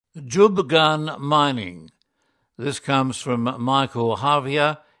Jubgan mining. This comes from Michael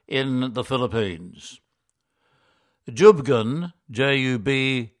Javier in the Philippines. Jubgan,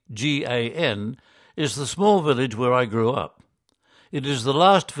 Jubgan, is the small village where I grew up. It is the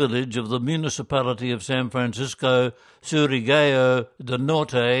last village of the municipality of San Francisco, Surigao del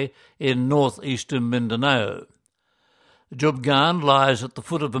Norte in northeastern Mindanao. Jubgan lies at the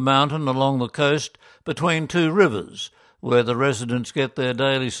foot of a mountain along the coast between two rivers, where the residents get their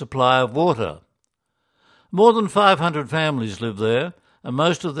daily supply of water. More than 500 families live there, and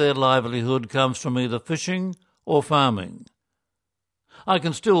most of their livelihood comes from either fishing or farming. I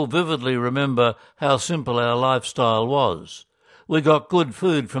can still vividly remember how simple our lifestyle was. We got good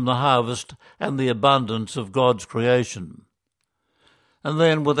food from the harvest and the abundance of God's creation. And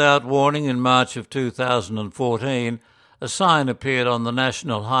then, without warning, in March of 2014, a sign appeared on the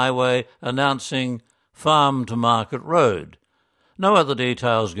National Highway announcing Farm to Market Road. No other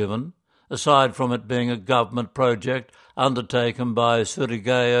details given, aside from it being a government project undertaken by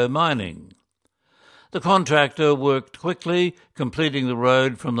Surigao Mining. The contractor worked quickly, completing the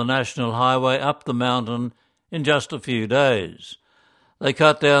road from the National Highway up the mountain in just a few days. They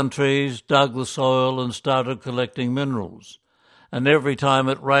cut down trees, dug the soil, and started collecting minerals. And every time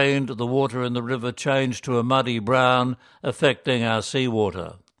it rained, the water in the river changed to a muddy brown, affecting our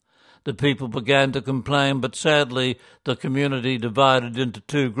seawater. The people began to complain, but sadly the community divided into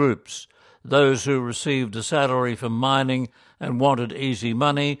two groups, those who received a salary from mining and wanted easy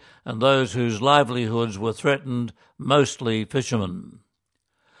money, and those whose livelihoods were threatened, mostly fishermen.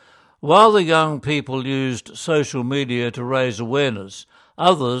 While the young people used social media to raise awareness,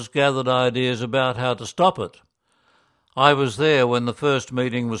 others gathered ideas about how to stop it. I was there when the first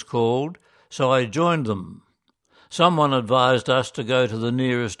meeting was called, so I joined them. Someone advised us to go to the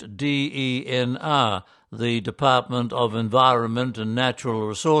nearest DENR, the Department of Environment and Natural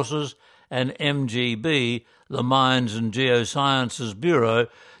Resources, and MGB, the Mines and Geosciences Bureau,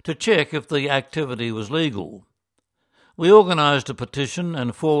 to check if the activity was legal. We organised a petition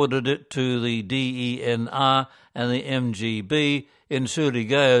and forwarded it to the DENR and the MGB in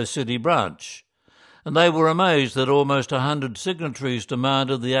Surigao City Branch, and they were amazed that almost 100 signatories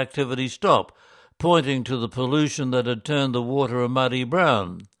demanded the activity stop, pointing to the pollution that had turned the water a muddy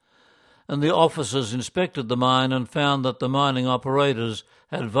brown. And the officers inspected the mine and found that the mining operators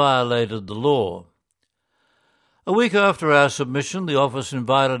had violated the law. A week after our submission, the office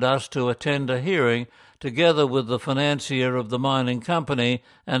invited us to attend a hearing together with the financier of the mining company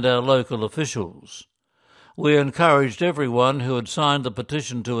and our local officials. We encouraged everyone who had signed the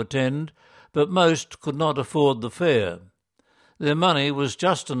petition to attend, but most could not afford the fare. Their money was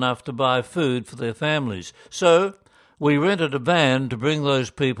just enough to buy food for their families, so we rented a van to bring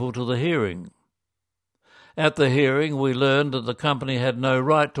those people to the hearing. At the hearing, we learned that the company had no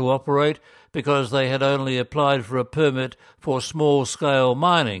right to operate because they had only applied for a permit for small-scale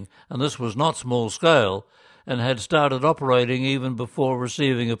mining, and this was not small-scale, and had started operating even before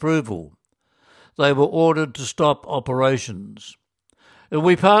receiving approval. They were ordered to stop operations.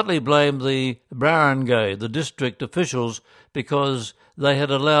 We partly blamed the barangay, the district officials, because they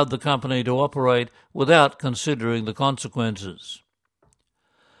had allowed the company to operate without considering the consequences.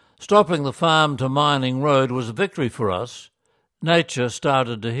 Stopping the farm to mining road was a victory for us. Nature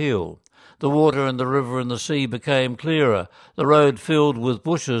started to heal. The water in the river and the sea became clearer. The road filled with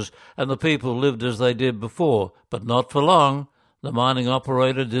bushes, and the people lived as they did before, but not for long. The mining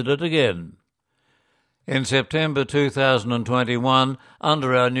operator did it again. In September 2021,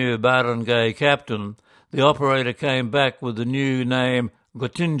 under our new barangay captain, the operator came back with the new name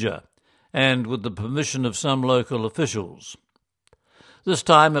Gotinga, and with the permission of some local officials. This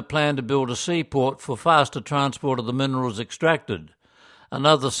time it planned to build a seaport for faster transport of the minerals extracted.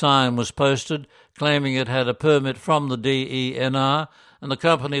 Another sign was posted claiming it had a permit from the DENR, and the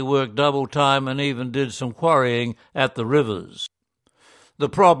company worked double time and even did some quarrying at the rivers. The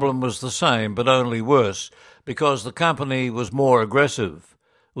problem was the same, but only worse, because the company was more aggressive.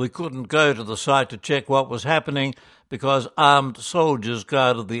 We couldn't go to the site to check what was happening because armed soldiers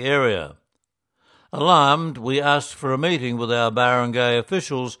guarded the area. Alarmed, we asked for a meeting with our barangay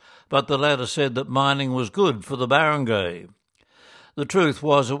officials, but the latter said that mining was good for the barangay. The truth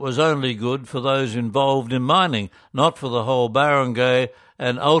was it was only good for those involved in mining, not for the whole barangay,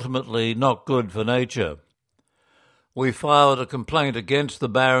 and ultimately not good for nature. We filed a complaint against the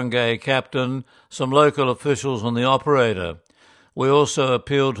barangay captain, some local officials and the operator. We also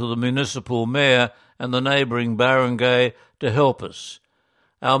appealed to the municipal mayor and the neighbouring barangay to help us.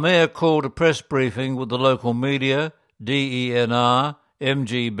 Our mayor called a press briefing with the local media, DENR,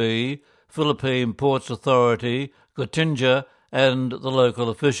 MGB, Philippine Ports Authority, Gotinga and the local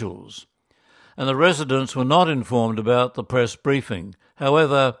officials. And the residents were not informed about the press briefing.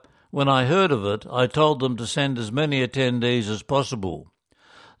 However, when I heard of it, I told them to send as many attendees as possible.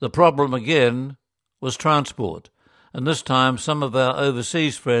 The problem again was transport, and this time some of our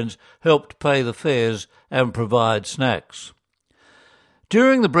overseas friends helped pay the fares and provide snacks.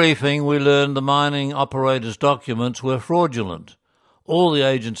 During the briefing, we learned the mining operators' documents were fraudulent. All the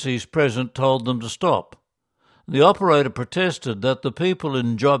agencies present told them to stop. The operator protested that the people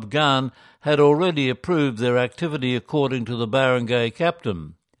in Job Gan had already approved their activity according to the barangay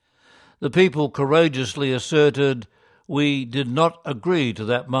captain. The people courageously asserted, "We did not agree to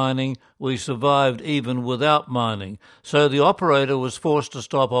that mining. We survived even without mining," so the operator was forced to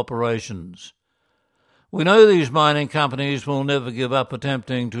stop operations. We know these mining companies will never give up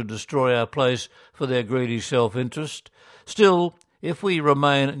attempting to destroy our place for their greedy self-interest. Still, if we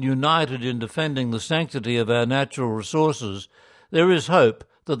remain united in defending the sanctity of our natural resources, there is hope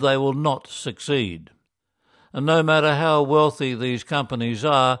that they will not succeed. And no matter how wealthy these companies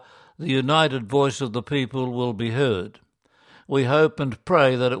are, the united voice of the people will be heard. We hope and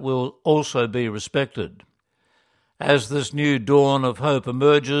pray that it will also be respected. As this new dawn of hope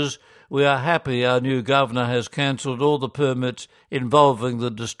emerges, we are happy our new governor has cancelled all the permits involving the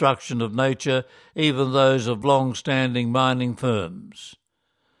destruction of nature, even those of long-standing mining firms.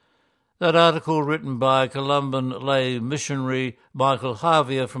 That article, written by Columban lay missionary Michael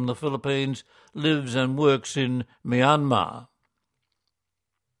Javier from the Philippines, lives and works in Myanmar.